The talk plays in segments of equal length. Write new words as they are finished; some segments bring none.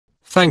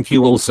Thank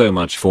you all so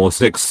much for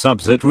 6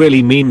 subs, it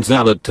really means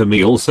a lot to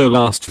me. Also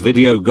last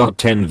video got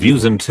 10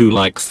 views and 2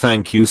 likes,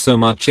 thank you so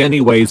much.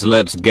 Anyways,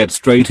 let's get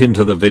straight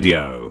into the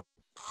video.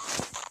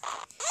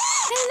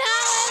 Hello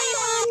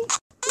everyone,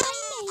 my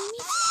name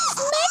is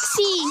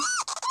Maxie.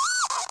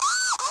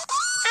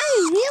 I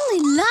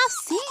really love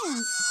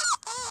Sans.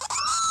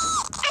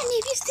 And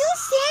if you steal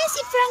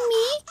Sassy from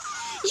me,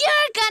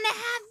 you're gonna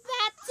have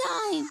bad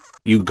time.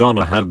 You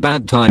gonna have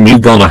bad time, you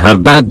gonna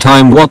have bad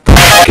time. What the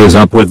f is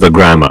up with the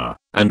grammar?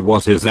 And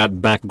what is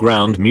that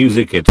background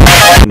music? It's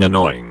f***ing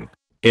annoying.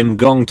 I'm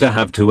going to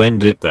have to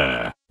end it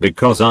there,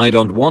 because I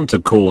don't want to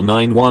call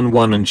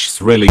 911 and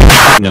it's really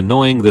f***ing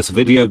annoying. This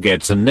video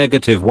gets a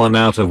 -1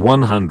 out of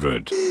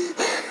 100.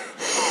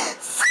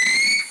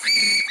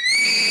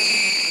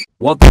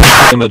 What the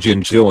f***?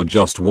 Imagine you're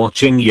just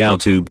watching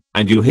YouTube,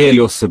 and you hear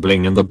your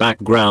sibling in the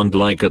background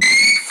like at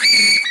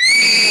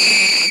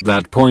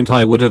that point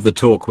I would have the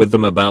talk with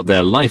them about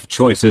their life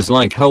choices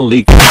like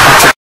holy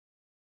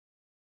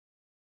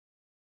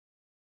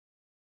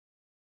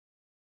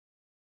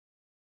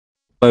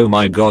oh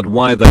my god,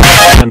 why the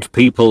f can't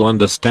people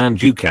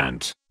understand you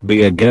can't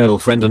be a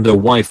girlfriend and a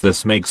wife?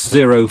 This makes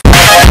 0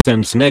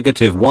 sense.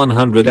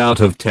 -100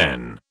 out of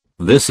 10.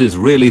 This is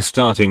really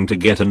starting to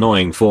get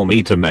annoying for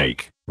me to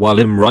make. While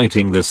I'm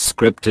writing this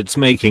script, it's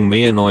making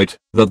me annoyed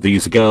that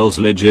these girls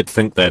legit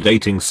think they're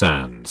dating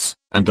Sans,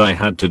 and I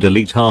had to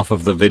delete half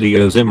of the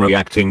videos I'm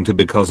reacting to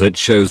because it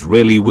shows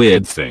really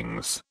weird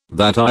things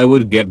that I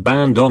would get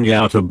banned on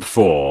YouTube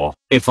for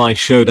if I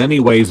showed.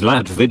 Anyways,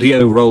 that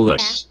video roller.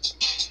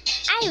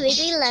 I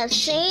really love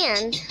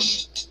sand.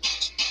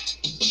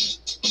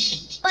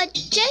 But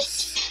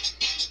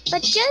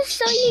just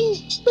so you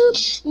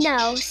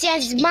know,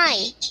 sand's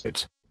mine.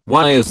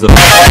 Why is the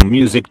f***ing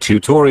music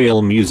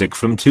tutorial music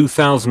from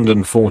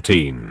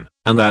 2014?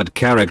 And that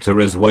character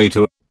is way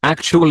too—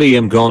 actually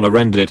I'm gonna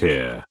end it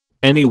here.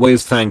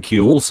 Anyways, thank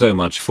you all so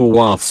much for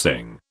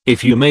watching.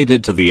 If you made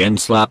it to the end,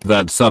 slap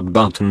that sub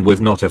button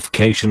with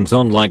notifications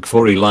on like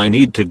for real. I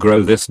need to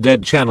grow this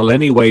dead channel.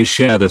 Anyways,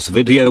 share this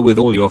video with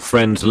all your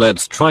friends.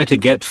 Let's try to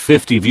get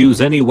 50 views.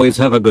 Anyways,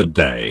 have a good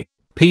day.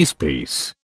 Peace.